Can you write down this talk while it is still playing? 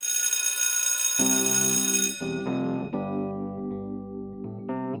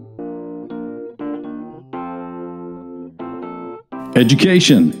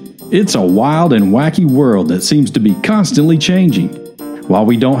education. It's a wild and wacky world that seems to be constantly changing. While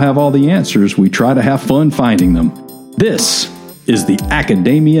we don't have all the answers, we try to have fun finding them. This is the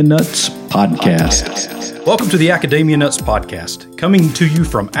Academia Nuts Podcast. Welcome to the Academia Nuts Podcast, coming to you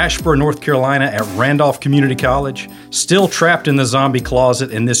from Asheboro, North Carolina at Randolph Community College, still trapped in the zombie closet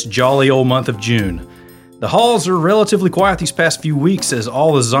in this jolly old month of June. The halls are relatively quiet these past few weeks as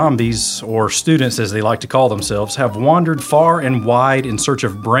all the zombies, or students as they like to call themselves, have wandered far and wide in search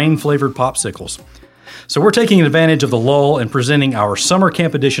of brain-flavored popsicles. So we're taking advantage of the lull and presenting our summer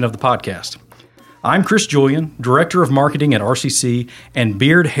camp edition of the podcast. I'm Kris Julian, Director of Marketing at RCC and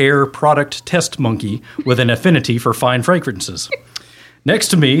beard hair product test monkey with an affinity for fine fragrances. Next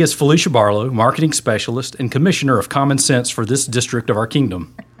to me is Felicia Barlow, Marketing Specialist and Commissioner of Common Sense for this district of our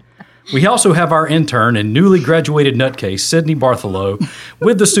kingdom. We also have our intern and newly graduated nutcase, Sydney Bartholow,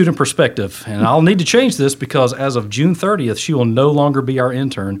 with the student perspective. And I'll need to change this because as of June 30th, she will no longer be our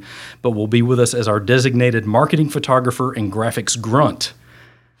intern, but will be with us as our designated marketing photographer and graphics grunt.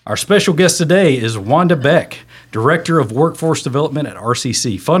 Our special guest today is Wanda Beck, Director of Workforce Development at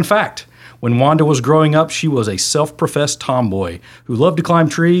RCC. Fun fact, when Wanda was growing up, she was a self-professed tomboy who loved to climb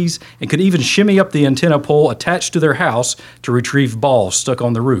trees and could even shimmy up the antenna pole attached to their house to retrieve balls stuck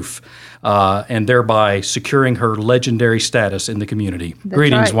on the roof, and thereby securing her legendary status in the community. That's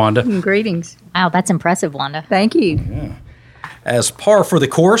Greetings, right. Wanda. Greetings. Wow, that's impressive, Wanda. Thank you. Yeah. As par for the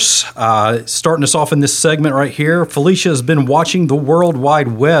course, starting us off in this segment right here, Felicia has been watching the World Wide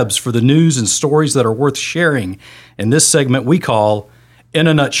Webs for the news and stories that are worth sharing. In this segment we call In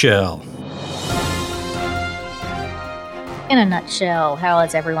a Nutshell. In a nutshell, how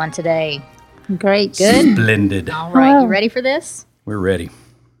is everyone today? Great. Good? Splendid. All right, you ready for this? We're ready.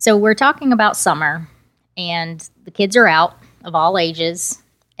 So we're talking about summer, and the kids are out of all ages.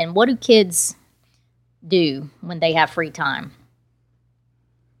 And what do kids do when they have free time?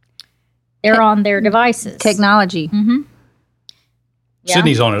 They're on their devices. Technology. Mm-hmm. Yeah.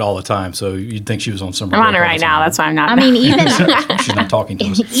 Sydney's on it all the time, so you'd think she was on summer. I'm on it right now. That's why I'm not. I mean, even She's not talking to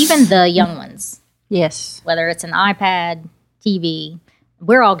us. even the young ones, Yes. whether it's an iPad, TV,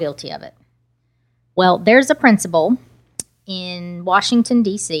 we're all guilty of it. Well, there's a principal in Washington,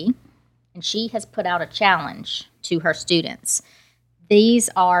 D.C., and she has put out a challenge to her students.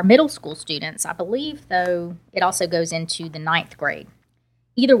 These are middle school students, I believe, though it also goes into the 9th grade.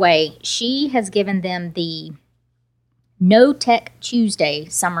 Either way, she has given them the No Tech Tuesday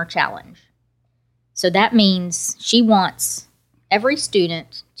Summer Challenge. So that means she wants every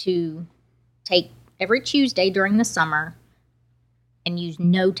student to take every Tuesday during the summer and use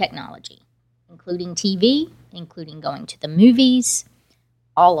no technology, including TV, including going to the movies,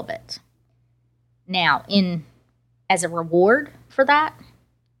 all of it. Now, as a reward for that,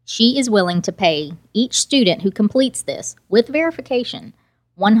 she is willing to pay each student who completes this with verification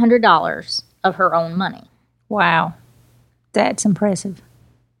 $100 of her own money. Wow. That's impressive.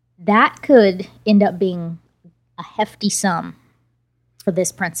 That could end up being a hefty sum for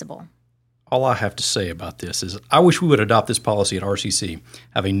this principal. All I have to say about this is I wish we would adopt this policy at RCC,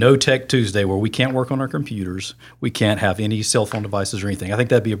 have a No Tech Tuesday where we can't work on our computers, we can't have any cell phone devices or anything. I think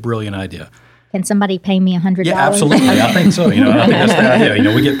that'd be a brilliant idea. Can somebody pay me $100? Yeah, absolutely. I think so. I think that's the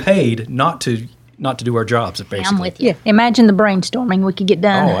idea. We get paid not to do our jobs, basically. I'm with you. Yeah. Imagine the brainstorming we could get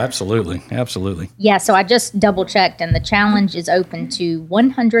done. Oh, absolutely. Absolutely. Yeah, so I just double checked, and the challenge is open to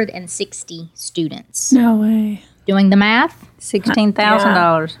 160 students. No way. Doing the math?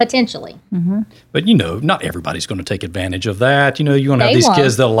 $16,000. Potentially. But, not everybody's going to take advantage of that. You're going to have They these won't.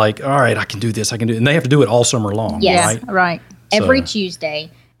 kids that are like, all right, I can do this, I can do it. And they have to do it all summer long, Yes. right? Right. Every So-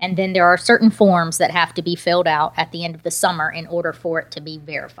 Tuesday. And then there are certain forms that have to be filled out at the end of the summer in order for it to be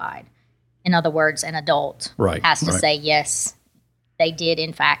verified. In other words, an adult Right, has to right. say, yes, they did,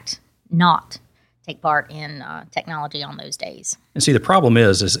 in fact, not take part in technology on those days. And see, the problem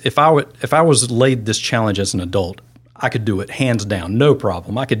is if I was laid this challenge as an adult, I could do it hands down, no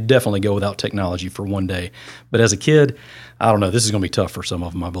problem. I could definitely go without technology for one day. But as a kid, I don't know. This is going to be tough for some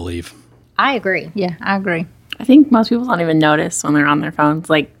of them, I believe. I agree. Yeah, I agree. I think most people don't even notice when they're on their phones,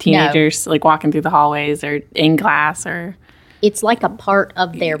 like teenagers, like walking through the hallways or in class or. It's like a part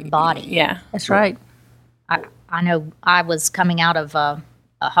of their body. Yeah. That's right. I know I was coming out of a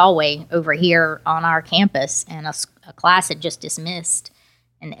hallway over here on our campus, and a class had just dismissed,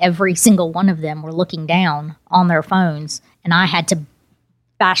 and every single one of them were looking down on their phones, and I had to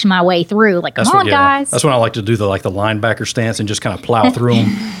bash my way through, like, come on, guys. That's when I like to do the linebacker stance and just kind of plow through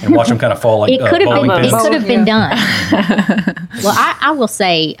them and watch them kind of fall like It could bowling pins. have been done. Well, I will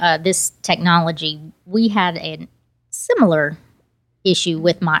say this technology, we had a similar issue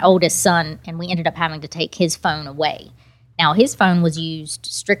with my oldest son, and we ended up having to take his phone away. Now, his phone was used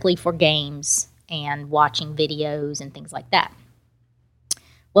strictly for games and watching videos and things like that.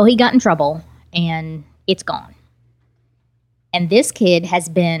 Well, he got in trouble, and it's gone. And this kid has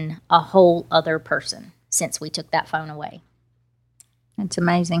been a whole other person since we took that phone away. It's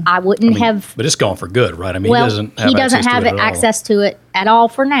amazing. I wouldn't have... But it's gone for good, right? I mean, well, he doesn't have access to it at all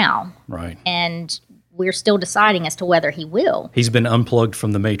for now. Right. And we're still deciding as to whether he will. He's been unplugged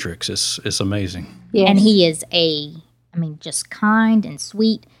from the Matrix. It's amazing. Yes. And he is just kind and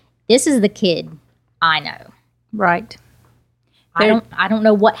sweet. This is the kid I know. Right. I don't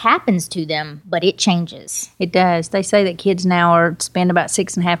know what happens to them, but it changes. It does. They say that kids now spend about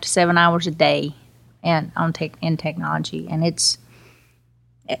 6.5 to 7 hours a day in technology, and it's,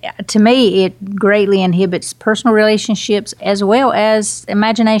 to me, it greatly inhibits personal relationships as well as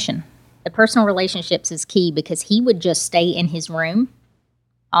imagination. The personal relationships is key because he would just stay in his room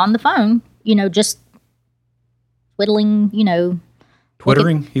on the phone, just twiddling,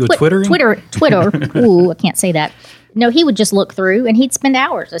 Twittering? He was twittering? Twitter. Ooh, I can't say that. No, he would just look through, and he'd spend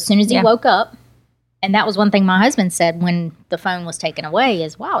hours as soon as he woke up. And that was one thing my husband said when the phone was taken away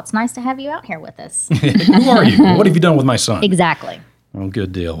is, wow, it's nice to have you out here with us. Who are you? What have you done with my son? Exactly. Oh,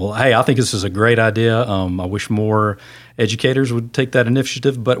 good deal. Well, hey, I think this is a great idea. I wish more educators would take that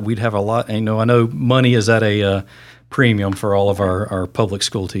initiative, but we'd have a lot. I know money is at a premium for all of our public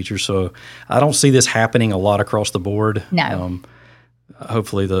school teachers, so I don't see this happening a lot across the board. No.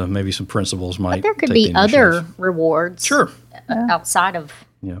 Hopefully, maybe some principals might. But there could take be the other initiative. rewards. Sure. Outside of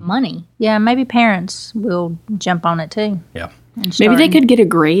money. Yeah, maybe parents will jump on it too. Yeah. Maybe they could get a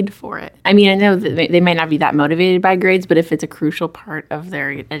grade for it. I mean, I know that they might not be that motivated by grades, but if it's a crucial part of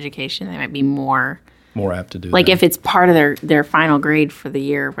their education, they might be more apt to do like that. if it's part of their final grade for the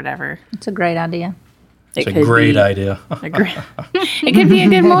year or whatever. It's a great idea. It's a great idea. It could be a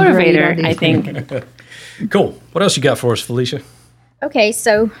good motivator, I think. Cool. What else you got for us, Felicia? Okay,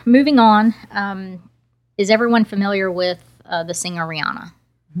 so moving on. Is everyone familiar with the singer Rihanna?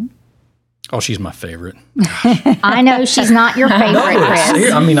 Oh, she's my favorite. I know she's not your favorite,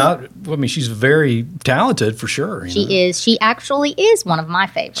 Kris. I mean, she's very talented for sure. She is. She actually is one of my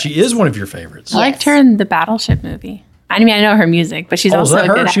favorites. She is one of your favorites. I liked her in the Battleship movie. I mean, I know her music, but she's also is that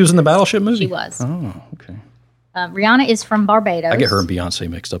her? good. She was in the Battleship movie? She was. Oh, okay. Rihanna is from Barbados. I get her and Beyonce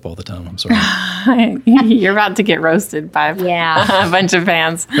mixed up all the time. I'm sorry. You're about to get roasted by a bunch of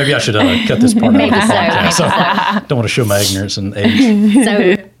fans. Maybe I should cut this part out of the podcast. Maybe so. Don't want to show my ignorance and age.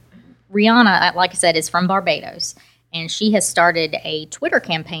 So Rihanna, like I said, is from Barbados, and she has started a Twitter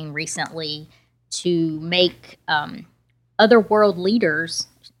campaign recently to make other world leaders.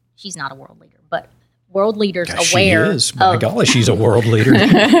 She's not a world leader, but world leaders aware. She is. By golly, she's a world leader.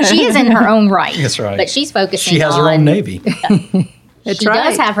 She is in her own right. That's right. But she's focusing. She has her own navy. That's she right.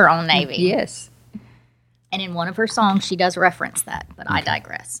 does have her own navy. Yes. And in one of her songs, she does reference that. But I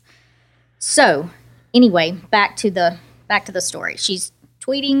digress. So, anyway, back to the story. She's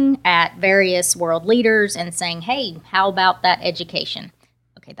tweeting at various world leaders and saying, "Hey, how about that education?"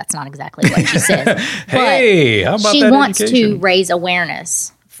 Okay, that's not exactly what she says. Hey, how about she that wants education? to raise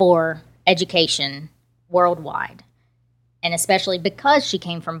awareness for education worldwide, and especially because she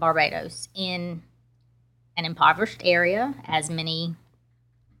came from Barbados in an impoverished area, as many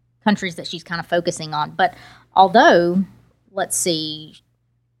countries that she's kind of focusing on. But although, let's see,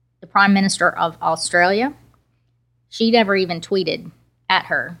 the Prime Minister of Australia, she never even tweeted at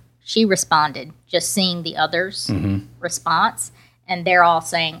her. She responded, just seeing the others' response, and they're all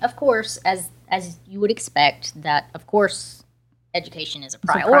saying, of course, as you would expect, that of course education is a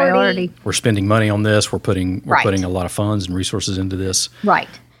priority. We're spending money on this. We're putting Right. a lot of funds and resources into this. Right.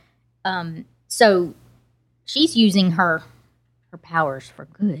 So she's using her powers for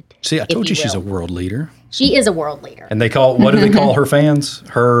good. See, I told you she's a will. world leader. She is a world leader. And what do they call her fans?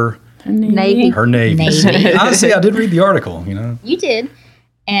 Her Navy. navy. Navy. Honestly, I did read the article. You did.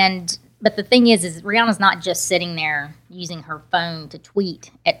 But the thing is Rihanna's not just sitting there using her phone to tweet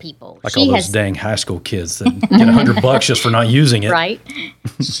at people. Like all those dang high school kids that get $100 just for not using it. Right.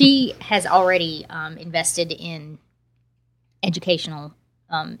 She has already invested in educational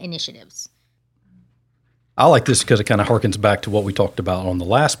initiatives. I like this because it kind of harkens back to what we talked about on the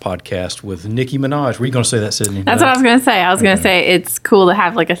last podcast with Nicki Minaj. Were you going to say that, Sydney? That's what I was going to say. I was going to say it's cool to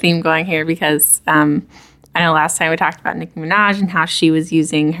have like a theme going here because I know last time we talked about Nicki Minaj and how she was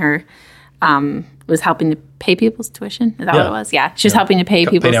using her, was helping to pay people's tuition. Is that what it was? Yeah. She was helping to pay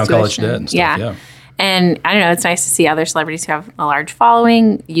people's down tuition. college debt and stuff, yeah. And I don't know, it's nice to see other celebrities who have a large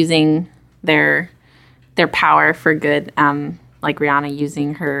following using their power for good, like Rihanna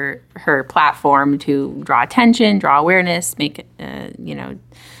using her platform to draw attention, draw awareness, make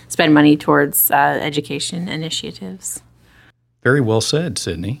spend money towards education initiatives. Very well said,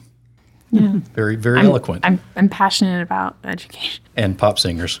 Sydney. Yeah. Very, very eloquent. I'm passionate about education. And pop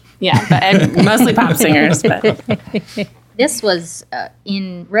singers. Yeah, but mostly pop singers. But This was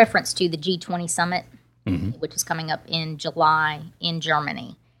in reference to the G20 summit, which is coming up in July in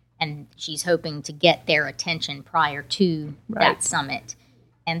Germany. And she's hoping to get their attention prior to that summit.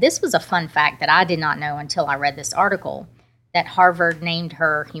 And this was a fun fact that I did not know until I read this article, that Harvard named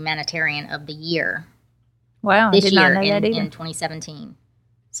her Humanitarian of the Year Wow, this I did year not know that either. in 2017.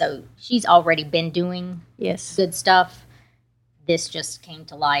 So she's already been doing Yes. good stuff. This just came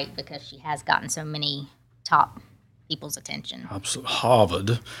to light because she has gotten so many top people's attention.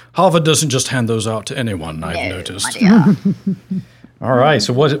 Absolutely. Harvard doesn't just hand those out to anyone, I've noticed. My dear. All right,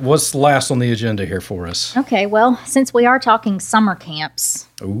 so what's last on the agenda here for us? Okay, well, since we are talking summer camps,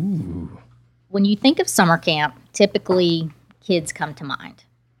 Ooh. when you think of summer camp, typically kids come to mind.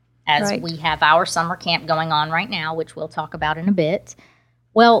 As Right. we have our summer camp going on right now, which we'll talk about in a bit.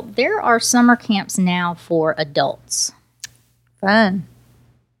 Well, there are summer camps now for adults. Fun.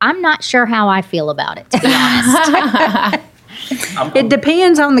 I'm not sure how I feel about it, to be honest. It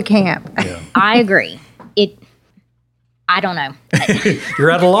depends on the camp. I agree. I don't know.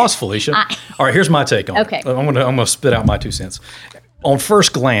 You're at a loss, Felicia. All right, here's my take on Okay. it. I'm gonna spit out my 2 cents. On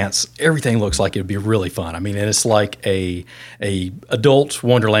first glance, everything looks like it'd be really fun. I mean, it's like a adult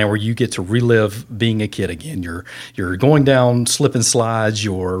wonderland where you get to relive being a kid again. You're going down slip and slides,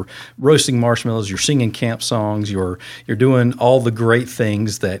 you're roasting marshmallows, you're singing camp songs, you're doing all the great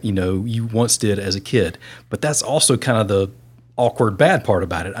things that you once did as a kid. But that's also kind of the awkward bad part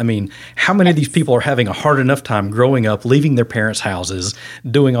about it. I mean, how many of these people are having a hard enough time growing up, leaving their parents' houses,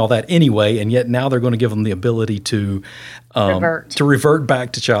 doing all that anyway, and yet now they're going to give them the ability to revert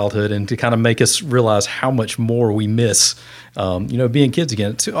back to childhood and to kind of make us realize how much more we miss, being kids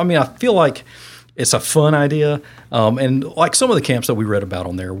again. I mean, I feel like it's a fun idea, and like some of the camps that we read about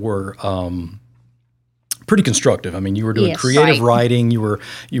on there were pretty constructive. I mean, you were doing creative writing, you were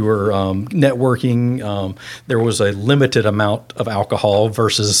networking. There was a limited amount of alcohol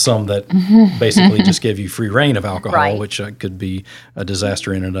versus some that basically just gave you free reign of alcohol, which could be a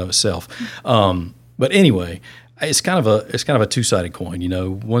disaster in and of itself. But anyway, it's kind of a two-sided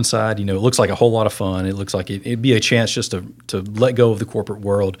coin. One side, it looks like a whole lot of fun. It looks like it'd be a chance just to let go of the corporate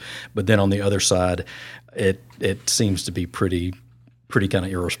world. But then on the other side, it seems to be pretty kind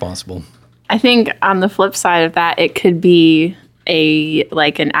of irresponsible. I think on the flip side of that, it could be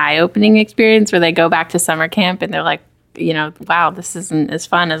an eye-opening experience where they go back to summer camp and they're like, wow, this isn't as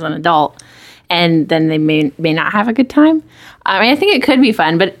fun as an adult. And then they may not have a good time. I mean, I think it could be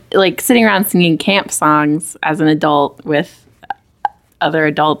fun, but like sitting around singing camp songs as an adult with other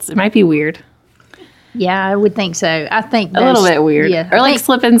adults, it might be weird. Yeah, I would think so. I think A little bit weird. Yeah, or like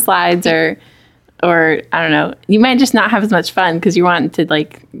slip and slides or I don't know. You might just not have as much fun because you want to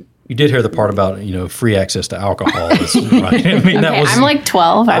like... You did hear the part about free access to alcohol, right? I mean, that was. I'm like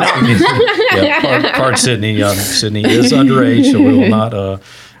 12. I don't. Card Sydney. Sydney is underage, so we will not.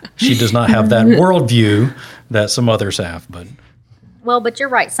 She does not have that worldview that some others have. But you're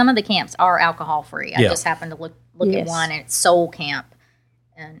right. Some of the camps are alcohol free. I just happened to look at one, and it's Soul Camp.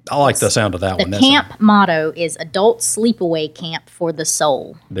 And I like the sound of that one. The camp motto is Adult Sleepaway Camp for the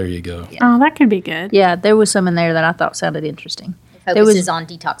Soul. There you go. Yeah. Oh, that could be good. Yeah, there was some in there that I thought sounded interesting. Focuses on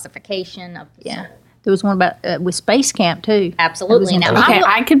detoxification of the soul. There was one about with Space Camp too. Absolutely. Now,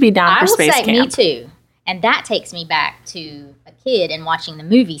 I could be down for Space Camp. Me too. And that takes me back to a kid and watching the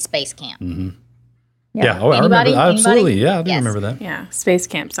movie Space Camp. Mm-hmm. Yeah. I remember. Absolutely. Yeah, I do remember that. Yeah, Space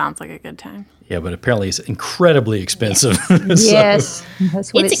Camp sounds like a good time. Yeah, but apparently it's incredibly expensive. Yes,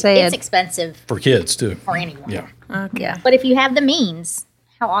 that's what it said. It's expensive for kids too. For anyone. Yeah. Okay. Yeah. But if you have the means,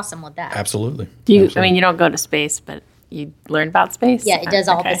 how awesome would that? Absolutely. I mean, you don't go to space, but you learn about space? Yeah, it does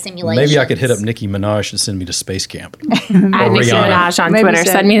all the simulations. Maybe I could hit up Nicki Minaj to send me to space camp. Nicki Minaj on Twitter.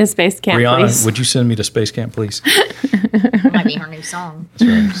 Send me to space camp, Rihanna, please. would you send me to space camp, please? That might be her new song.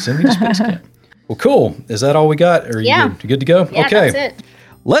 That's right. Send me to space camp. Well, cool. Is that all we got? Are you good? You good to go? Yeah, okay. That's it.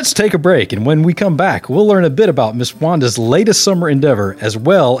 Let's take a break, and when we come back, we'll learn a bit about Miss Wanda's latest summer endeavor, as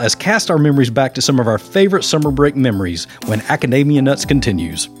well as cast our memories back to some of our favorite summer break memories when Academia Nuts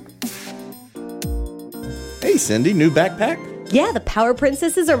continues. Hey, Cindy, new backpack? Yeah, the Power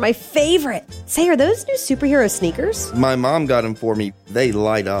Princesses are my favorite. Say, are those new superhero sneakers? My mom got them for me. They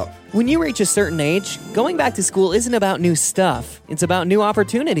light up. When you reach a certain age, going back to school isn't about new stuff. It's about new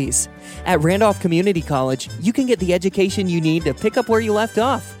opportunities. At Randolph Community College, you can get the education you need to pick up where you left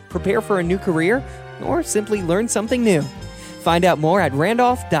off, prepare for a new career, or simply learn something new. Find out more at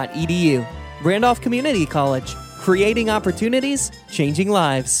randolph.edu. Randolph Community College, creating opportunities, changing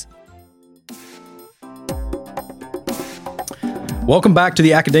lives. Welcome back to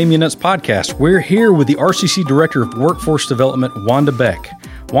the Academia Nuts podcast. We're here with the RCC Director of Workforce Development, Wanda Beck.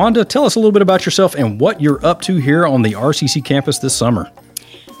 Wanda, tell us a little bit about yourself and what you're up to here on the RCC campus this summer.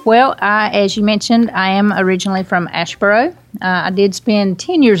 Well, as you mentioned, I am originally from Asheboro. I did spend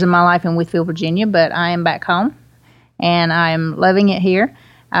 10 years of my life in Withfield, Virginia, but I am back home, and I am loving it here.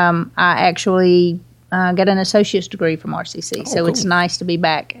 I actually got an associate's degree from RCC, so cool. It's nice to be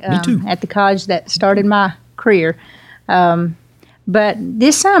back Me too. at the college that started my career. But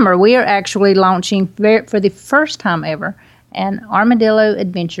this summer, we are actually launching, for the first time ever, an Armadillo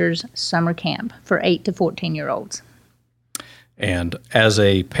Adventures summer camp for 8 to 14-year-olds. And as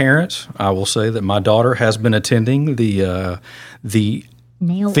a parent, I will say that my daughter has been attending the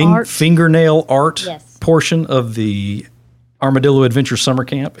fingernail art Yes. portion of the Armadillo Adventure Summer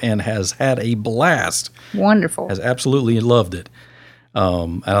Camp and has had a blast. Wonderful. Has absolutely loved it.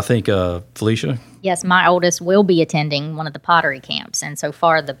 And I think Felicia? Yes, my oldest will be attending one of the pottery camps. And so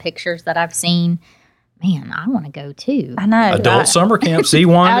far, the pictures that I've seen, man, I want to go too. I know. Adult summer camp. See,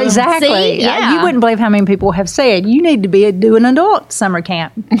 Wanda? Exactly. See? Yeah. You wouldn't believe how many people have said, you need to be doing an adult summer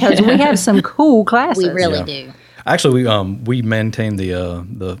camp because we have some cool classes. We really do. Actually, we maintain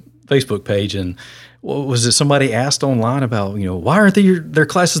the Facebook page, and what was it? Somebody asked online about, why aren't there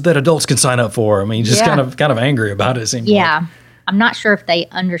classes that adults can sign up for? I mean, just kind of angry about it. It seems Yeah. I'm not sure if they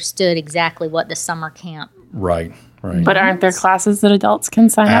understood exactly what the summer camp. Right. But aren't there classes that adults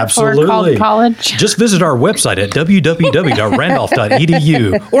can sign up for Absolutely. called college? Just visit our website at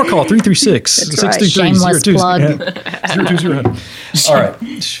www.randolph.edu or call 336-633-0200. Shameless plug. 02000. All right.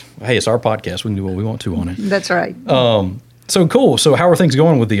 Hey, it's our podcast. We can do what we want to on it. That's right. So cool. So how are things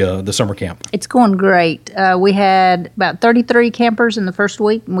going with the summer camp? It's going great. We had about 33 campers in the first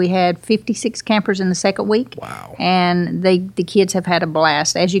week, and we had 56 campers in the second week. Wow. And the kids have had a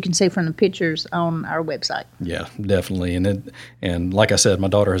blast, as you can see from the pictures on our website. Yeah, definitely. And like I said, my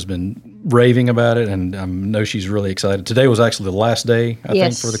daughter has been raving about it, and I know she's really excited. Today was actually the last day, I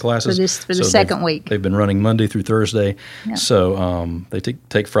think, for the classes. For the second week. They've been running Monday through Thursday. Yeah. So they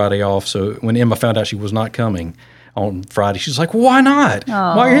take Friday off. So when Emma found out she was not coming on Friday, she's like, why not?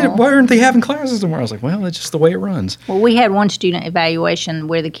 Why aren't they having classes tomorrow? I was like, well, it's just the way it runs. Well, we had one student evaluation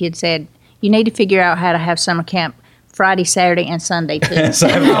where the kid said, you need to figure out how to have summer camp Friday, Saturday, and Sunday, too. So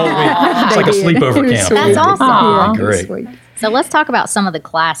having the whole week. It's like a sleepover camp. That's awesome. Yeah, great. Sweet. So let's talk about some of the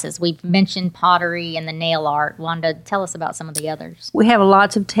classes. We've mentioned pottery and the nail art. Wanda, tell us about some of the others. We have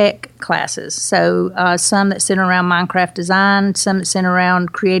lots of tech classes. So some that center around Minecraft design, some that center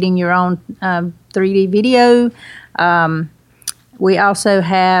around creating your own 3D video. We also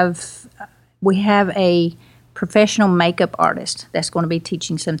have a professional makeup artist that's going to be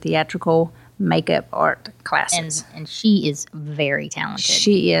teaching some theatrical makeup art classes. And she is very talented.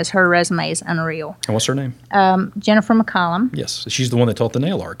 She is. Her resume is unreal. And what's her name? Jennifer McCollum. Yes. She's the one that taught the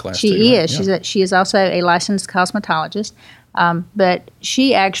nail art class, She too, is. right? Yeah. She is also a licensed cosmetologist. But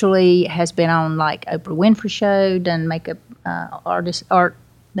she actually has been on like Oprah Winfrey Show, done makeup art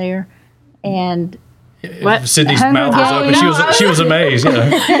there. And What? Sydney's Hunger mouth was open. Games. She was amazed. Yeah.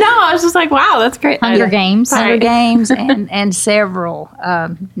 No, I was just like, wow, that's great. Hunger Games. Hunger Games and several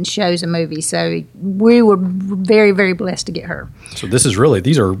shows and movies. So we were very, very blessed to get her. So this is really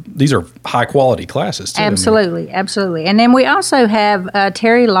these are high quality classes too. Absolutely. And then we also have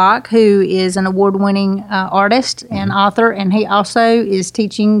Terry Locke, who is an award-winning artist and author, and he also is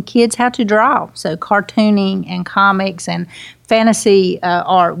teaching kids how to draw. So cartooning and comics and fantasy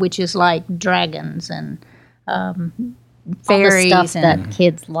art, which is like dragons and fairies. All the stuff that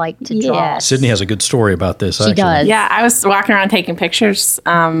kids like to draw. Yes. Sydney has a good story about this. She actually. does. Yeah, I was walking around taking pictures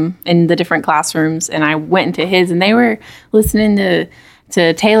in the different classrooms, and I went into his, and they were listening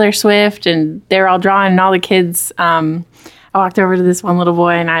to Taylor Swift, and they were all drawing, and all the kids. I walked over to this one little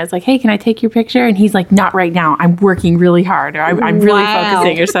boy, and I was like, hey, can I take your picture? And he's like, not right now. I'm working really hard, or I'm really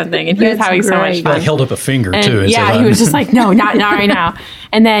focusing or something. And he was That's having so much great. He fun. like held up a finger And too. And yeah, said, he was just like, no, not right now.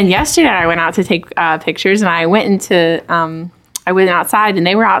 And then yesterday I went out to take pictures, and I went outside, and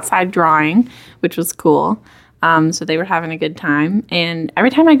they were outside drawing, which was cool. So they were having a good time. And every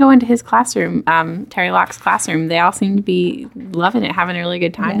time I go into his classroom, Terry Locke's classroom, they all seem to be loving it, having a really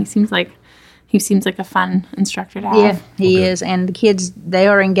good time. Yeah. He seems like a fun instructor to have. Yeah, he is. And the kids, they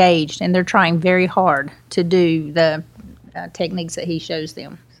are engaged, and they're trying very hard to do the techniques that he shows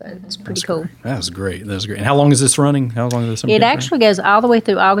them. So it's pretty cool. That's great. And how long is this running? How long is this? It actually goes all the way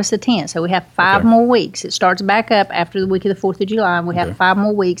through August the 10th. So we have 5 more weeks. It starts back up after the week of the 4th of July. And we have 5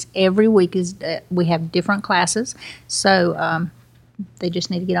 more weeks. Every week we have different classes. So they just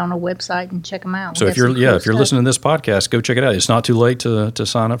need to get on our website and check them out. So if you're listening to this podcast, go check it out. It's not too late to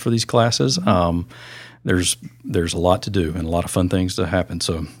sign up for these classes. there's a lot to do and a lot of fun things to happen.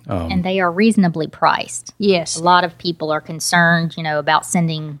 So, and they are reasonably priced. Yes. A lot of people are concerned, about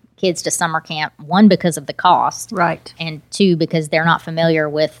sending kids to summer camp, one, because of the cost. Right. And two, because they're not familiar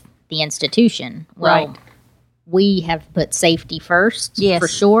with the institution. Well, Right. we have put safety first, Yes. for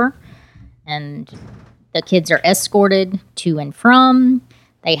sure. And the kids are escorted to and from.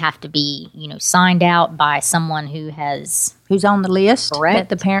 They have to be, signed out by someone who's on the list Correct. that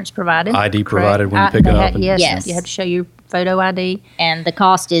the parents provided. ID Correct. provided when you pick it up. Yes, Yes. you have to show your photo ID. and the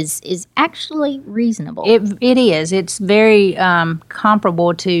cost is actually reasonable. It is. It's very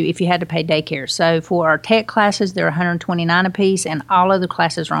comparable to if you had to pay daycare. So for our tech classes, they're $129 a piece, and all other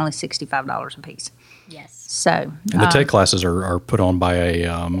classes are only $65 a piece. yes. So And the tech classes are put on by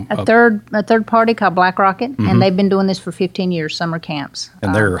a third party called Black Rocket, and they've been doing this for 15 years, summer camps.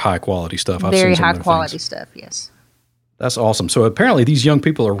 and they're high quality stuff. I've Very seen some high of their quality things. stuff, yes. That's awesome. So apparently these young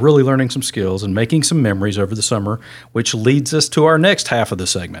people are really learning some skills and making some memories over the summer, which leads us to our next half of the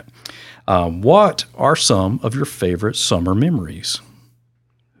segment. What are some of your favorite summer memories?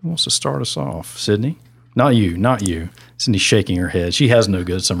 Who wants to start us off? Sydney? Not you. Sydney's shaking her head. She has no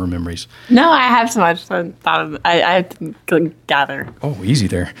good summer memories. No, I have so much fun. I have to gather. Oh, easy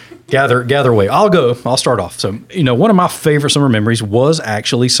there. Gather away. I'll start off. So, one of my favorite summer memories was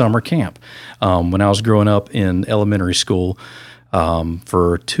actually summer camp. When I was growing up in elementary school,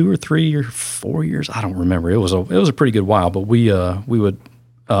 for 2 or 3 or 4 years, I don't remember. It was a pretty good while, but we would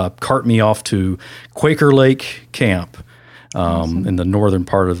cart me off to Quaker Lake Camp in the northern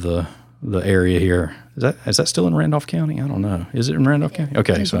part of the area here. Is that still in Randolph County? I don't know. Is it in Randolph County?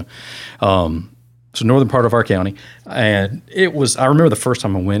 Okay, so northern part of our county, and I remember the first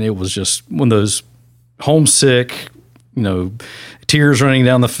time I went, it was just one of those homesick, tears running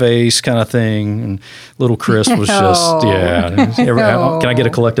down the face kind of thing. And little Kris was just, can I get a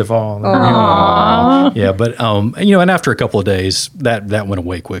collective awe? Yeah, but, and after a couple of days, that went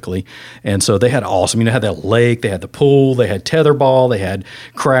away quickly. And so they had awesome, they had that lake, they had the pool, they had tetherball, they had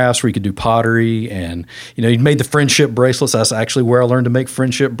crafts where you could do pottery. And, you made the friendship bracelets. That's actually where I learned to make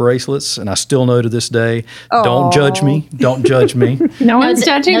friendship bracelets. And I still know to this day, don't judge me. Don't judge me. No one's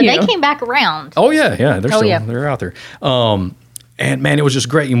judging you. They came back around. Oh, yeah. They're out there. And man, it was just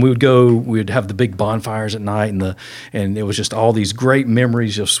great. And we'd have the big bonfires at night, and it was just all these great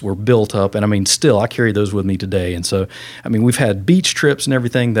memories just were built up. And I mean, still, I carry those with me today. And so, I mean, we've had beach trips and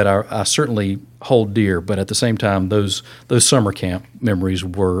everything that I certainly hold dear. But at the same time, those summer camp memories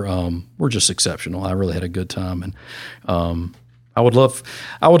were just exceptional. I really had a good time, and I would love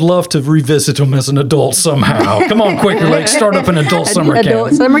to revisit them as an adult somehow. Come on, Quaker Lake, start up an adult summer camp.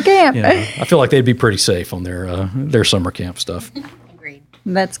 Adult summer camp. I feel like they'd be pretty safe on their summer camp stuff. Agreed.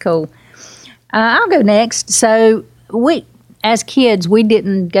 That's cool. I'll go next. So as kids, we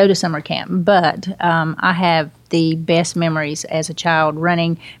didn't go to summer camp, but I have the best memories as a child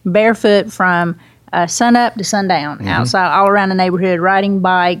running barefoot from sun up to sundown, outside all around the neighborhood, riding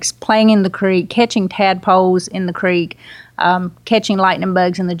bikes, playing in the creek, catching tadpoles in the creek, catching lightning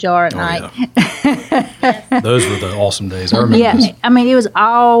bugs in the jar at night. Yeah. Those were the awesome days. I remember those. I mean, it was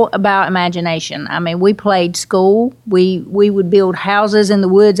all about imagination. I mean, we played school. We would build houses in the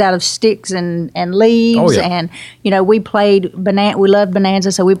woods out of sticks and leaves. Oh, yeah. And, we played we loved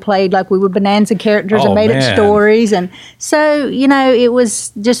Bonanza, so we played like we were Bonanza characters and made up stories. And so, it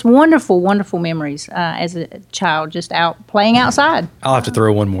was just wonderful, wonderful memories as a child, just out playing outside. I'll have to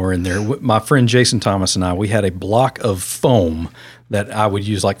throw one more in there. My friend Jason Thomas and I, we had a block of foam that I would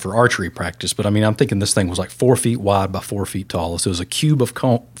use like for archery practice. But I mean, I'm thinking this thing was like 4 feet wide by 4 feet tall. So it was a cube of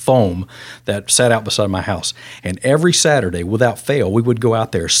foam that sat out beside my house. And every Saturday, without fail, we would go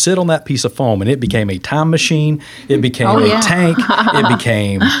out there, sit on that piece of foam, and it became a time machine. It became a tank. It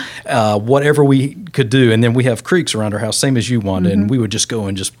became whatever we could do. And then we have creeks around our house, same as you, Wanda. And we would just go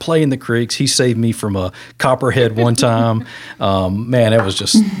and just play in the creeks. He saved me from a copperhead one time. Man, it was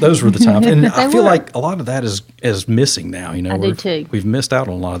just, those were the times. And I feel like a lot of that is missing now. I do too. We've missed out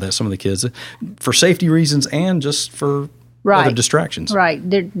on a lot of that, some of the kids, for safety reasons and just for other distractions. Right.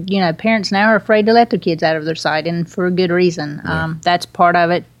 Parents now are afraid to let their kids out of their sight, and for a good reason. That's part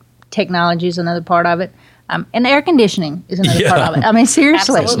of it. Technology is another part of it. And air conditioning is another part of it. I mean,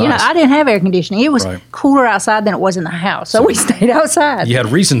 seriously, Absolutely. Nice. I didn't have air conditioning. It was cooler outside than it was in the house, so we stayed outside. You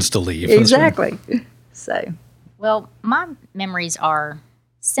had reasons to leave. Exactly. So, Well, my memories are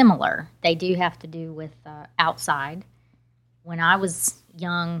similar. They do have to do with outside. When I was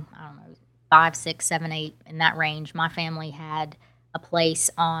young, I don't know, 5, 6, 7, 8, in that range, my family had a place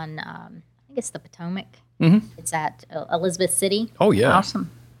on, I think it's the Potomac. It's at Elizabeth City. Oh, yeah.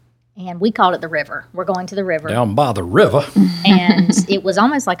 awesome. and we called it the river. We're going to the river. Down by the river. And it was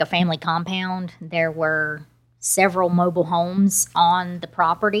almost like a family compound. There were several mobile homes on the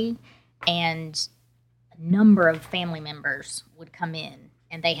property, and a number of family members would come in,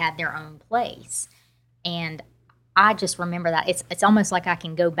 and they had their own place. And I just remember that. It's almost like I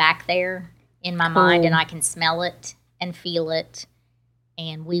can go back there in my mind, and I can smell it and feel it.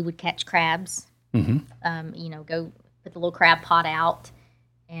 And we would catch crabs, go put the little crab pot out.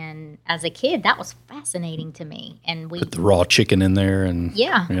 And as a kid, that was fascinating to me. And we put the raw chicken in there, and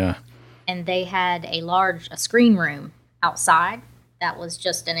yeah. And they had a screen room outside that was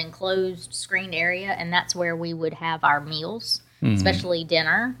just an enclosed screened area, and that's where we would have our meals, especially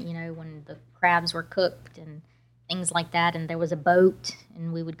dinner. When the crabs were cooked and things like that. And there was a boat,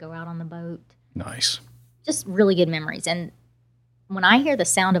 and we would go out on the boat. Nice. Just really good memories. And when I hear the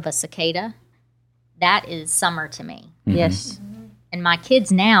sound of a cicada, that is summer to me. Yes. And my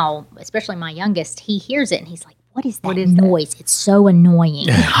kids now, especially my youngest, he hears it and he's like, what is that noise? It's so annoying.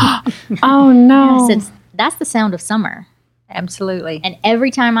 Oh, no. Yes, that's the sound of summer. Absolutely. And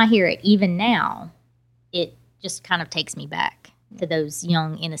every time I hear it, even now, it just kind of takes me back to those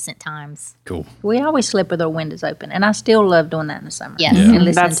young, innocent times. Cool. We always sleep with our windows open, and I still love doing that in the summer. Yes. And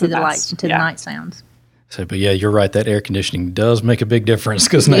listening That's to the the best. the night sounds. So, but yeah, you're right. That air conditioning does make a big difference,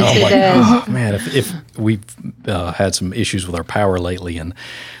 because now I'm like, oh man, if we've had some issues with our power lately, and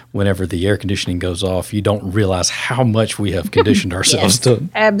whenever the air conditioning goes off, you don't realize how much we have conditioned ourselves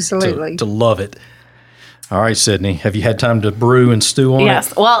Absolutely. to love it. All right, Sydney, have you had time to brew and stew on it?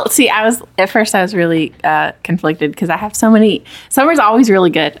 Yes. Well, see, at first I was really conflicted because I have so many. Summer's always really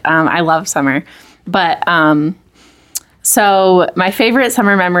good. I love summer, but so my favorite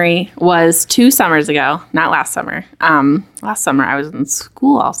summer memory was 2 summers ago, not last summer. Last summer I was in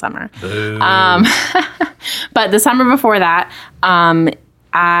school all summer. But the summer before that,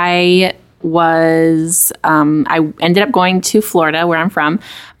 I ended up going to Florida, where I'm from,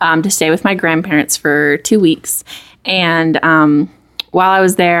 to stay with my grandparents for 2 weeks. And while I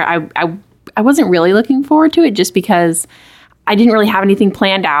was there, I wasn't really looking forward to it, just because I didn't really have anything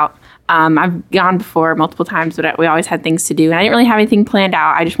planned out. I've gone before multiple times, but we always had things to do. And I didn't really have anything planned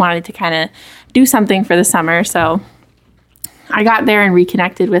out. I just wanted to kind of do something for the summer. So I got there and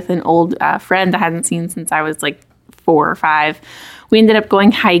reconnected with an old friend I hadn't seen since I was like 4 or 5. We ended up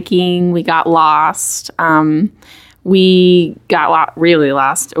going hiking. We got lost. We got really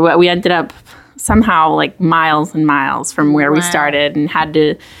lost. We ended up somehow like miles and miles from where we started, and had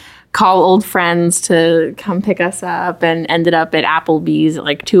to call old friends to come pick us up, and ended up at Applebee's at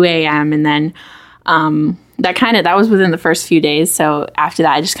like 2 a.m. And then that was within the first few days. So after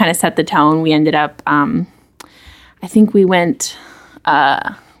that, I just kind of set the tone. We ended up, I think we went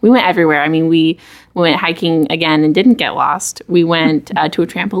everywhere. I mean, we went hiking again and didn't get lost. We went to a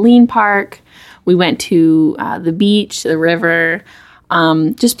trampoline park. We went to the beach, the river,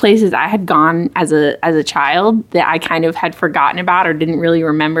 just places I had gone as a child that I kind of had forgotten about or didn't really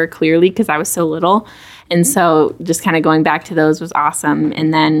remember clearly because I was so little. And so just kind of going back to those was awesome.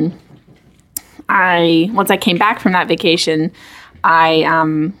 And then once I came back from that vacation,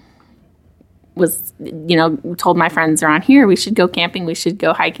 I was, told my friends around here, we should go camping, we should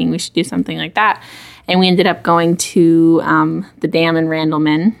go hiking, we should do something like that. And we ended up going to the dam in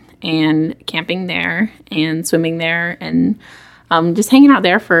Randleman and camping there and swimming there and just hanging out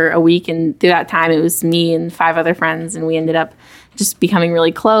there for a week. And through that time, it was me and 5 other friends, and we ended up just becoming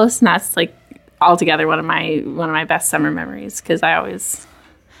really close. And that's like altogether one of my best summer memories, because I'm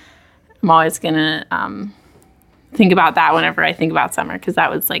always gonna think about that whenever I think about summer, because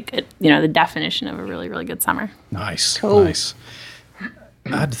that was like the definition of a really, really good summer. Nice, cool. Nice.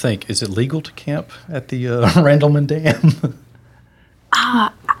 I had to think: is it legal to camp at the Randleman Dam?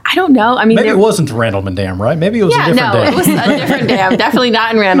 I don't know. I mean, maybe it wasn't the Randleman Dam, right? Maybe it was a different dam. It was a different dam. Definitely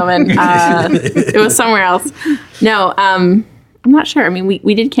not in Randleman. It was somewhere else. No, I'm not sure. I mean,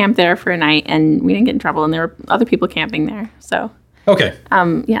 we did camp there for a night, and we didn't get in trouble, and there were other people camping there. So okay.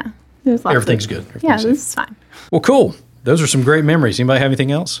 Yeah. Everything's good. This is fine. Well, cool. Those are some great memories. Anybody have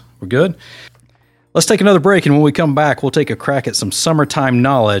anything else? We're good? Let's take another break, and when we come back, we'll take a crack at some summertime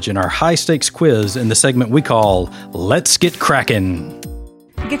knowledge in our high-stakes quiz in the segment we call Let's Get Crackin'.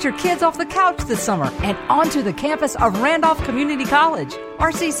 Get your kids off the couch this summer and onto the campus of Randolph Community College.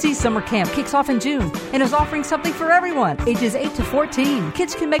 RCC Summer Camp kicks off in June and is offering something for everyone, ages 8 to 14.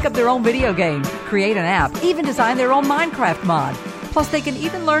 Kids can make up their own video game, create an app, even design their own Minecraft mod. Plus, they can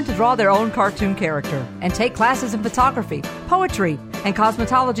even learn to draw their own cartoon character and take classes in photography, poetry, and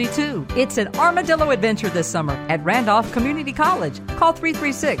cosmetology too. It's an armadillo adventure this summer at Randolph Community College. Call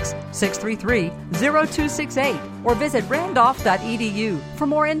 336-633-0268 or visit randolph.edu for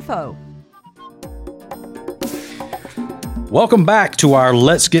more info. Welcome back to our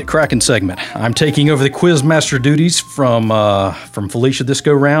Let's Get Crackin' segment. I'm taking over the quiz master duties from Felicia this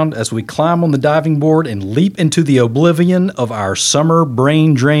go round as we climb on the diving board and leap into the oblivion of our summer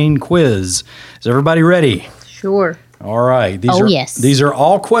brain drain quiz. Is everybody ready? Sure. All right. Yes. These are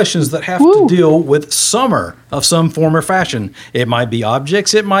all questions that have to deal with summer of some form or fashion. It might be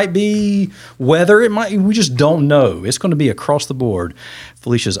objects. It might be weather. We just don't know. It's going to be across the board.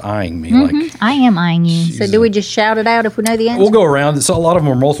 Felicia's eyeing me like. I am eyeing you. So do we just shout it out if we know the answer? We'll go around. A lot of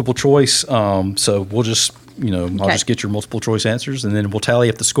them are multiple choice. So we'll just, I'll just get your multiple choice answers and then we'll tally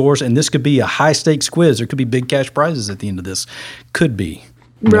up the scores. And this could be a high stakes quiz. There could be big cash prizes at the end of this. Could be.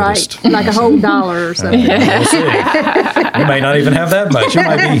 Right, like a whole dollar or something. We'll see. You may not even have that much. You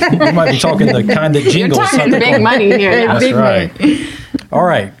might be talking the kind that jingles. You're talking big money here. That's big right. All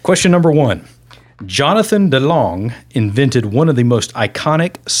right. Question number 1. Jonathan DeLong invented one of the most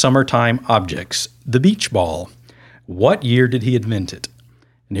iconic summertime objects, the beach ball. What year did he invent it?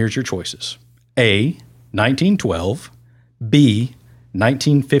 And here's your choices. A, 1912, B,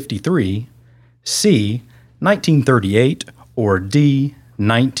 1953, C, 1938, or D,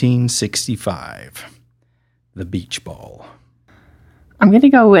 1965. The beach ball. I'm going to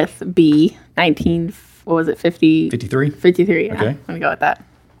go with B, 53? 53, yeah. Okay. I'm going to go with that.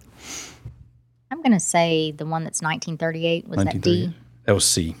 I'm going to say the one that's 1938. Was that D? That was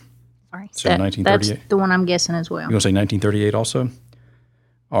C. Sorry. So 1938. That's the one I'm guessing as well. You want to say 1938 also?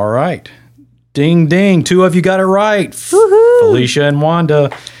 All right. Ding, ding. 2 of you got it right. Woohoo! Felicia and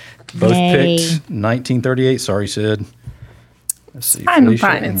Wanda both Yay. picked 1938. Sorry, Sid. Let's see. I'm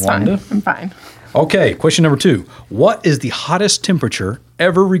fine. It's Wanda. fine. I'm fine. Okay, question number 2. What is the hottest temperature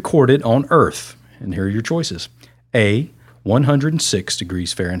ever recorded on Earth? And here are your choices. A, 106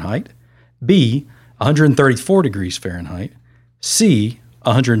 degrees Fahrenheit. B, 134 degrees Fahrenheit. C,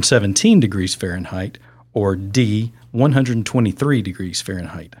 117 degrees Fahrenheit. Or D, 123 degrees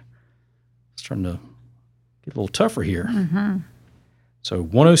Fahrenheit. It's starting to get a little tougher here. Mm-hmm. So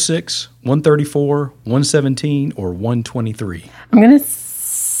 106, 134, 117, or 123? I'm going to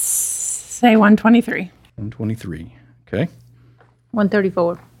say 123. 123. Okay.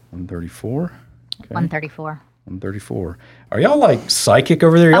 134. 134. Okay. 134. 134. Are y'all like psychic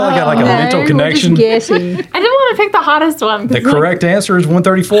over there? Y'all got like a mental connection? We're just guessing. I didn't want to pick the hottest one. The correct answer is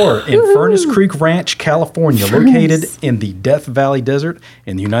 134 in Furnace Creek Ranch, California, located in the Death Valley Desert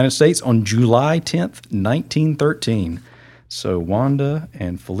in the United States on July 10th, 1913. So Wanda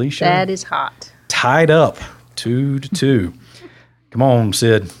and Felicia. That is hot. Tied up 2-2. Come on,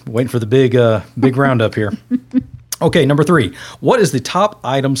 Sid. Waiting for the big roundup here. Okay, number 3. What is the top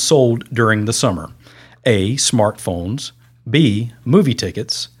item sold during the summer? A, smartphones. B, movie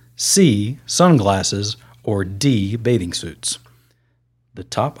tickets. C, sunglasses. Or D, bathing suits. The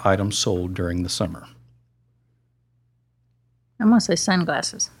top items sold during the summer. I'm going to say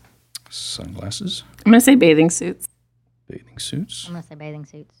sunglasses. Sunglasses. I'm going to say bathing suits. Bathing suits. I'm going to say bathing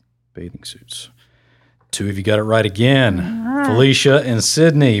suits. Bathing suits. 2 of you got it right again. Felicia and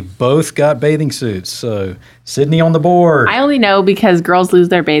Sydney both got bathing suits. So Sydney on the board. I only know because girls lose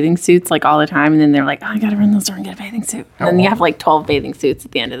their bathing suits like all the time, and then they're like, "Oh, I got to run to the store and get a bathing suit." And then you have like 12 bathing suits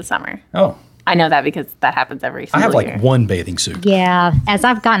at the end of the summer. Oh, I know that because that happens every single I have like year. 1 bathing suit. Yeah. As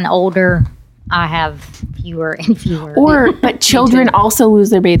I've gotten older, I have fewer and fewer. But children also lose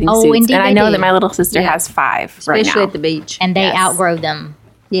their bathing Oh, suits. indeed And I they know do. that my little sister has 5 Especially right now. at the beach. and they Yes. outgrow them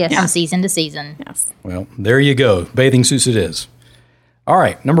Yes. from season to season. Yes. Well, there you go. Bathing suits it is. All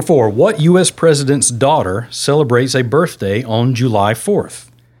right, number 4. What U.S. president's daughter celebrates a birthday on July 4th?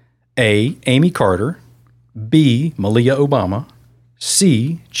 A, Amy Carter. B, Malia Obama.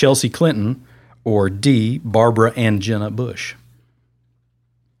 C, Chelsea Clinton. Or D, Barbara and Jenna Bush.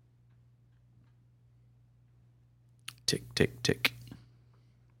 Tick, tick, tick.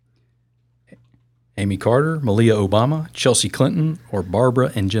 Amy Carter, Malia Obama, Chelsea Clinton, or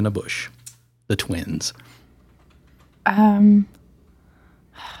Barbara and Jenna Bush, the twins. I'm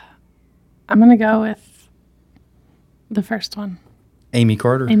going to go with the first one. Amy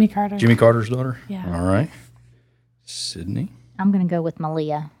Carter? Amy Carter. Jimmy Carter's daughter? Yeah. All right. Sydney? I'm going to go with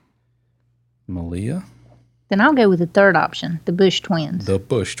Malia. Malia? Then I'll go with the third option, the Bush twins. The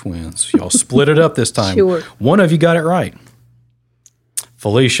Bush twins. Y'all split it up this time. Sure. One of you got it right.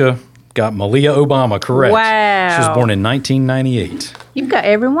 Felicia got Malia Obama correct. Wow. She was born in 1998. You've got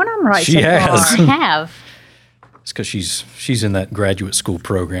every one of them right She so has. far. I have. It's because she's in that graduate school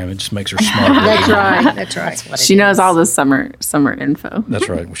program. It just makes her smarter. That's right. That's right. She knows all the summer info. That's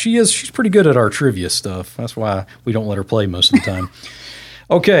right. Well, she's pretty good at our trivia stuff. That's why we don't let her play most of the time.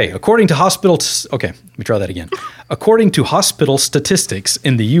 Okay, according to let me try that again. According to hospital statistics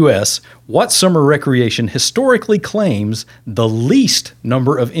in the U.S., what summer recreation historically claims the least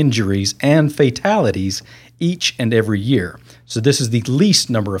number of injuries and fatalities each and every year? So this is the least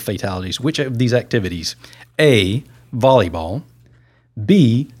number of fatalities. Which of these activities? A, volleyball.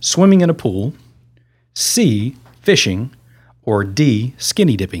 B, swimming in a pool. C, fishing. Or D,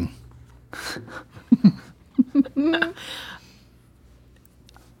 skinny dipping.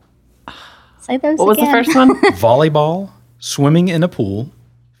 Say those What was the again. first one? Volleyball, swimming in a pool,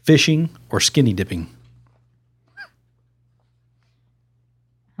 fishing, or skinny dipping.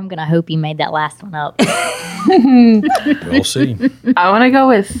 I'm going to hope you made that last one up. We'll see. I want to go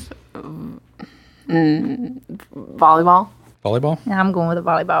with volleyball. Volleyball? And I'm going with the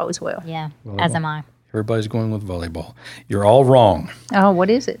volleyball as well. Yeah, as am I. Everybody's going with volleyball. You're all wrong. Oh, what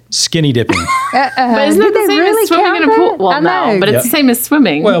is it? Skinny dipping. But isn't it the same as swimming in a pool? Well, no, but it's the same as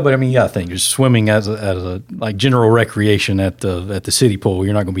swimming. Well, but I mean, yeah, I think you're swimming as a like general recreation at the city pool.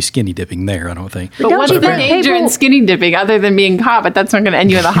 You're not going to be skinny dipping there, I don't think. but what's the danger in skinny dipping other than being caught? But that's not going to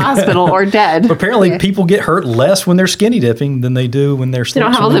end you in the hospital or dead. Apparently, people get hurt less when they're skinny dipping than they do when they're They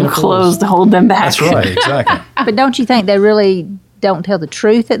don't have all swimming them in pools. clothes to hold them back. That's right, exactly. But don't you think they really don't tell the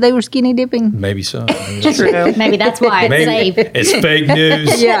truth that they were skinny dipping? Maybe so. Maybe that's why it's safe. It's fake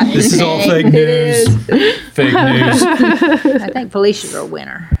news. Yeah. This is all fake news. Fake news. I think Felicia's our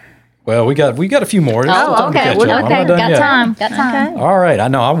winner. Well, we got a few more. There's still time to catch up. I'm Okay, not done got yet. time. Got time. All right, I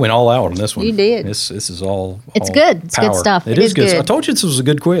know I went all out on this one. You did. This is all. It's all good. It's good power. stuff. It is good. I told you this was a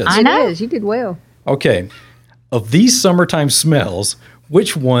good quiz. I know. It is. You did well. Okay, of these summertime smells,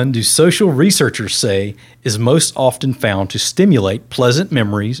 which one do social researchers say is most often found to stimulate pleasant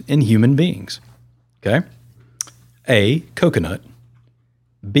memories in human beings? Okay. A, coconut.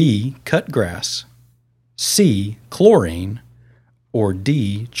 B, cut grass. C, chlorine. Or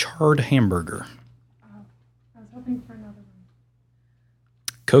D, charred hamburger. I was hoping for another one.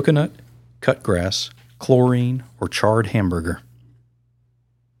 Coconut, cut grass, chlorine, or charred hamburger.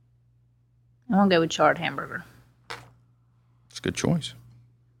 I'm going to go with charred hamburger. It's a good choice.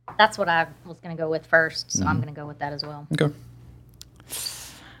 That's what I was going to go with first, so I'm going to go with that as well. Okay.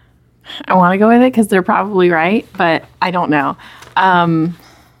 I want to go with it because they're probably right, but I don't know.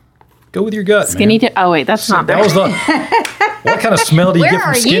 Go with your gut, Skinny man. dip. Oh wait, that's not That bad. was the. What kind of smell do you Where get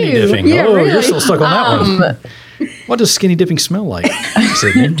from are skinny you? dipping? Yeah, Oh, really. you're still stuck on that one. What does skinny dipping smell like,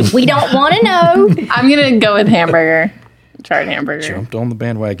 Sydney? We don't want to know. I'm gonna go with hamburger, charred hamburger. Jumped on the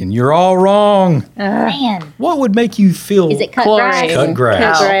bandwagon. You're all wrong. Man, What would make you feel? is it cut Chlorine. grass? Cut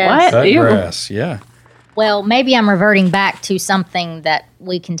grass. Oh, what? Cut Ew. grass. Yeah. Well, maybe I'm reverting back to something that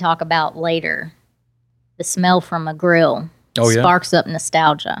we can talk about later. The smell from a grill sparks up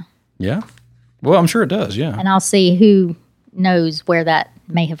nostalgia. Yeah. Well, I'm sure it does. Yeah. And I'll see who knows where that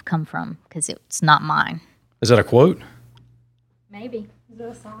may have come from because it's not mine. Is that a quote? Maybe. Is it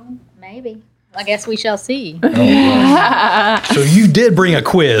a song? Maybe. I guess we shall see. So you did bring a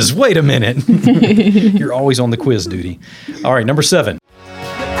quiz. Wait a minute. You're always on the quiz duty. All right, number 7.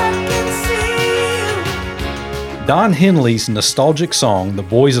 Don Henley's nostalgic song, The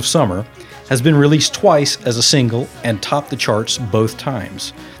Boys of Summer, has been released twice as a single and topped the charts both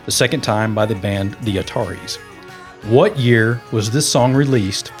times, the second time by the band The Ataris. What year was this song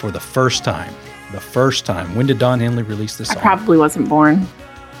released for the first time? The first time. When did Don Henley release this I song? probably wasn't born.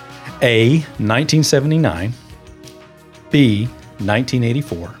 A, 1979. B,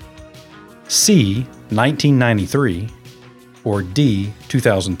 1984. C, 1993. Or D,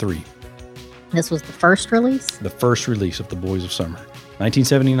 2003. This was the first release? The first release of The Boys of Summer.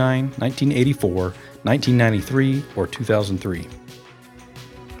 1979, 1984, 1993, or 2003.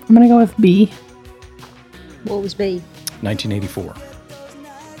 I'm gonna go with B. What was B? 1984.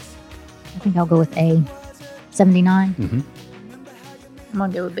 I think I'll go with A. 79? I'm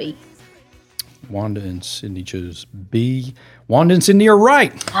going to go with B. Wanda and Sydney chose B. Wanda and Sydney are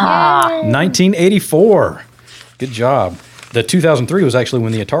right. 1984. Good job. The 2003 was actually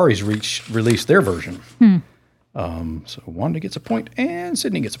when the Ataris released their version. So Wanda gets a point and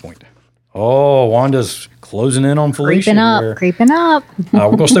Sydney gets a point. Oh, Wanda's closing in on Felicia here. Creeping up. We're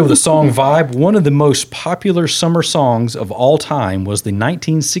going to stay with the song vibe. One of the most popular summer songs of all time was the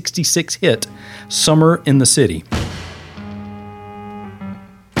 1966 hit, Summer in the City.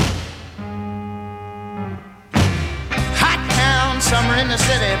 Hot town, summer in the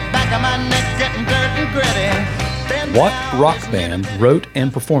city, back of my neck getting dirt and gritty. What rock band wrote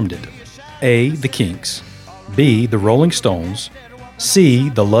and performed it? A, The Kinks. B, the Rolling Stones, C,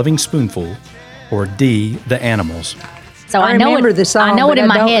 the Loving Spoonful, or D, the Animals? So I know remember it, the song, I know it but in I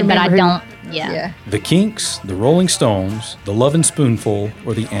my don't head, but I remember don't. Yeah. The Kinks, the Rolling Stones, the Loving Spoonful,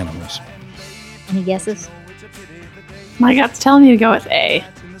 or the Animals? Any guesses? My gut's telling me to go with A.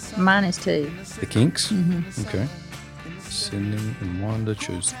 Mine is too. The Kinks? Okay. Sydney and Wanda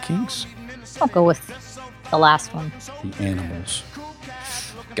chose the Kinks. I'll go with the last one. The Animals.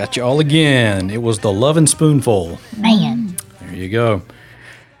 Got you all again. It was the Lovin' Spoonful. Man. There you go.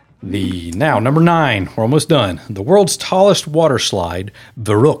 Now, number 9. We're almost done. The world's tallest water slide,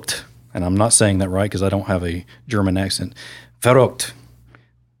 Verrückt. And I'm not saying that right because I don't have a German accent. Verrückt.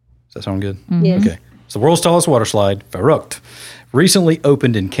 Does that sound good? Yes. Okay. It's the world's tallest water slide, Verrückt, recently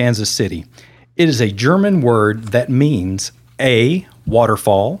opened in Kansas City. It is a German word that means A,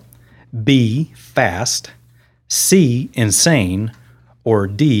 waterfall, B, fast, C, insane, or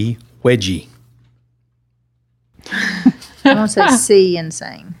D, wedgie. I want to say C,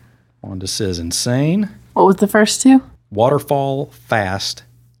 insane. Wanda says insane, What was the first two? waterfall, fast,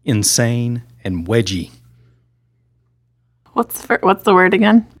 insane, and wedgie. What's the word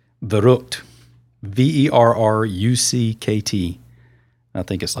again? Verrückt. Verruckt. I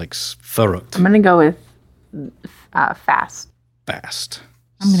think it's like verrückt. I'm going to go with fast. Fast.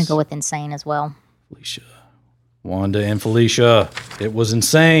 I'm going to go with insane as well. Felicia. Wanda and Felicia. It was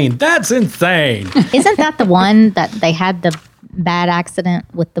insane. That's insane. Isn't that the one that they had the bad accident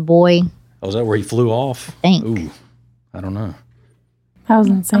with the boy? Oh, is that where he flew off? I think. Ooh, I don't know. That was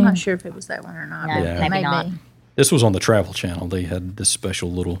insane. I'm not sure if it was that one or not. No, but Yeah. maybe not. This was on the Travel Channel. They had this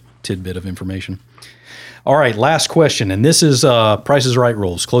special little tidbit of information. All right, last question. And this is Price is Right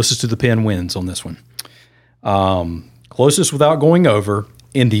rules. Closest to the pin wins on this one. Closest without going over.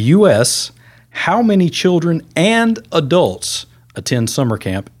 In the U.S., how many children and adults attend summer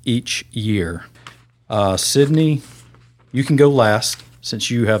camp each year? Sydney, you can go last since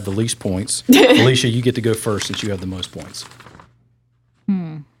you have the least points. Felicia, you get to go first since you have the most points.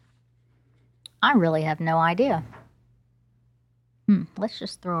 I really have no idea. Let's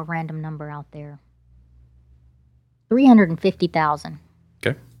just throw a random number out there. 350,000.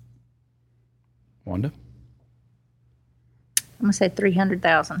 Okay. Wanda? I'm going to say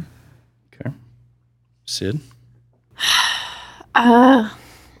 300,000. Okay. Sid? I'm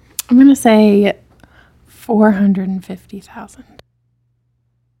going to say 450,000.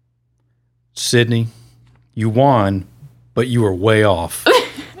 Sydney, you won, but you were way off.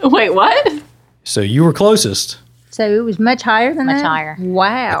 Wait, what? So you were closest. So it was much higher than that? Much higher.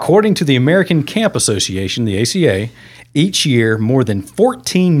 Wow. According to the American Camp Association, the ACA, each year more than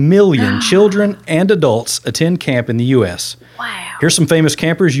 14 million children and adults attend camp in the U.S. Wow. Here's some famous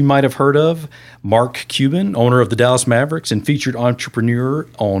campers you might have heard of. Mark Cuban, owner of the Dallas Mavericks and featured entrepreneur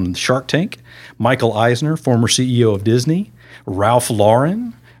on Shark Tank. Michael Eisner, former CEO of Disney. Ralph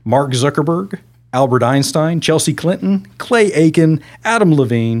Lauren. Mark Zuckerberg. Albert Einstein, Chelsea Clinton, Clay Aiken, Adam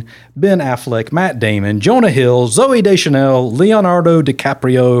Levine, Ben Affleck, Matt Damon, Jonah Hill, Zooey Deschanel, Leonardo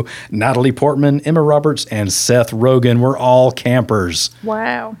DiCaprio, Natalie Portman, Emma Roberts, and Seth Rogen were all campers.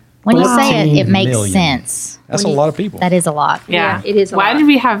 Wow. When you say it, 14 it makes million. sense. That's a lot of people. That is a lot. Yeah. it is a Why lot. did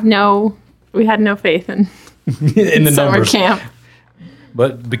we had no faith in in the summer numbers. camp?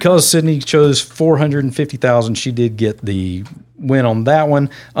 But because Sydney chose 450,000, she did get the win on that one.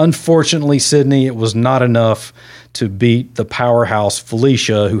 Unfortunately, Sydney, it was not enough to beat the powerhouse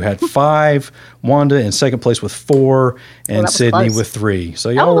Felicia, who had 5, Wanda in second place with 4, and was Sydney close. with 3. So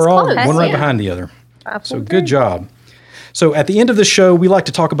y'all was were all close. one right Yeah. behind the other. So 5-4-3. good job. So at the end of the show, we like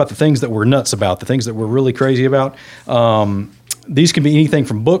to talk about the things that we're nuts about, the things that we're really crazy about. These can be anything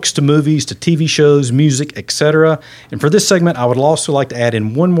from books to movies to TV shows, music, etc. And for this segment, I would also like to add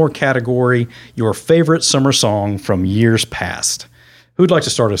in one more category, your favorite summer song from years past. Who'd like to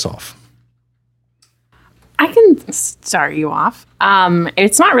start us off? I can start you off.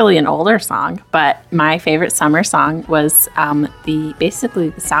 It's not really an older song, but my favorite summer song was basically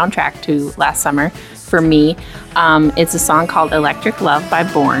the soundtrack to last summer for me. It's a song called Electric Love by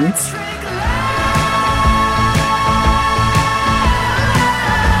Borns.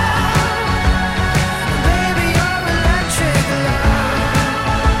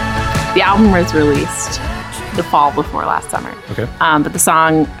 The album was released the fall before last summer. Okay. But the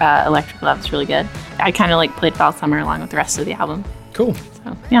song Electric Love is really good. I kind of played it all summer along with the rest of the album. Cool.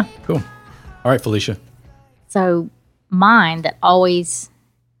 So, yeah. Cool. All right, Felicia. So mine that always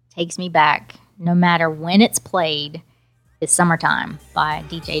takes me back, no matter when it's played, is Summertime by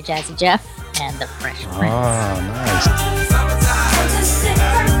DJ Jazzy Jeff and the Fresh Prince. Ah, nice.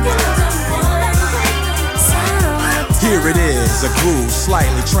 Here it is, a groove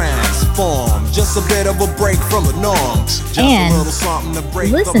slightly transformed. Just a bit of a break from the norm. Just And a little something to break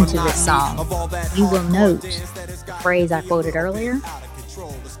listen the to this monotony song. of all that You will note noise the phrase I quoted earlier.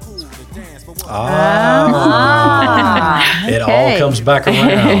 It all comes back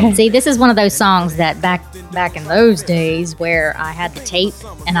around. See, this is one of those songs that back in those days where I had the tape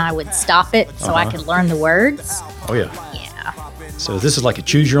and I would stop it so I could learn the words. Oh, yeah. Yeah. So this is like a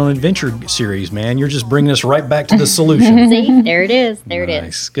Choose Your Own Adventure series, man. You're just bringing us right back to the solution. See, there it is. There it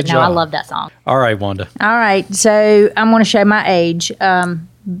Nice. is. Good No, job. I love that song. All right, Wanda. All right, so I'm going to show my age.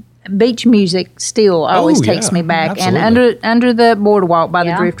 Beach music still always takes yeah, me back, absolutely. and Under the Boardwalk by the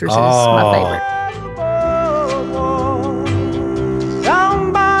Yeah. Drifters is my favorite.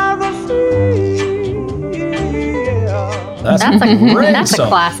 That's That's a great that's song. a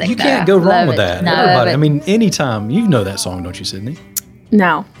classic. You can't though. go wrong Love with it. that. No, Everybody, but- I mean, anytime. You know that song, don't you, Sydney?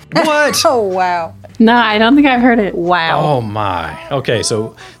 No. What? Oh wow! No, I don't think I've heard it. Wow! Oh, my. Okay,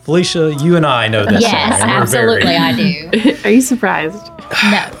 so, Felicia, you and I know this Yes, song. and we're absolutely, I do. Are you surprised?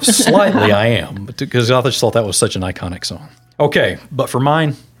 No. Slightly, I am, because I just thought that was such an iconic song. Okay, but for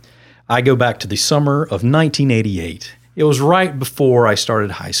mine, I go back to the summer of 1988. It was right before I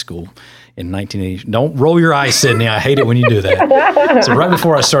started high school in 1980. Don't roll your eyes, Sydney. I hate it when you do that. So right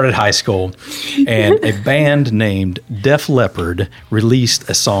before I started high school, and a band named Def Leppard released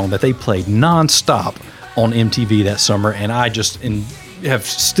a song that they played nonstop on MTV that summer, and I just have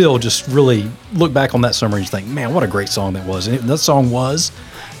still just really look back on that summer and just think, man, what a great song that was. And that song was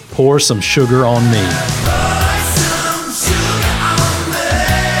Pour Some Sugar on Me.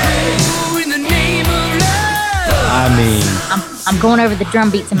 I mean, I'm going over the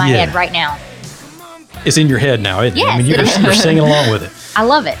drum beats in my Yeah. head right now. it's in your head now, isn't it? I Yes, mean, it is. you're singing along with it. I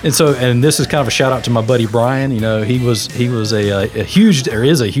love it. And so, and this is kind of a shout out to my buddy Brian. You know, he was a huge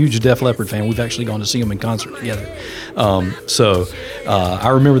Def Leppard fan. We've actually gone to see him in concert together. I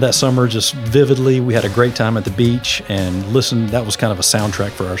remember that summer just vividly. We had a great time at the beach and listened. That was kind of a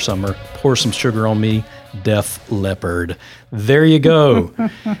soundtrack for our summer. Pour Some Sugar on Me, Def Leppard. There you go.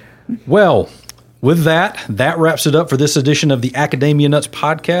 Well, with that wraps it up for this edition of the Academia Nuts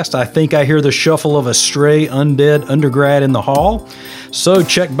podcast. I think I hear the shuffle of a stray undead undergrad in the hall. So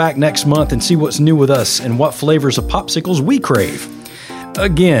check back next month and see what's new with us and what flavors of popsicles we crave.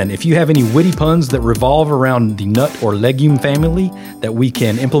 Again, if you have any witty puns that revolve around the nut or legume family that we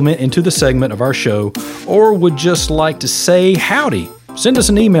can implement into the segment of our show, or would just like to say howdy, send us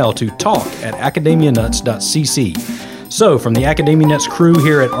an email to talk@academianuts.cc. So, from the Academia Nuts crew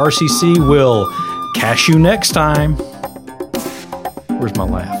here at RCC, we'll catch you next time. Where's my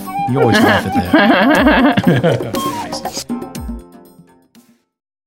laugh? You always laugh at that.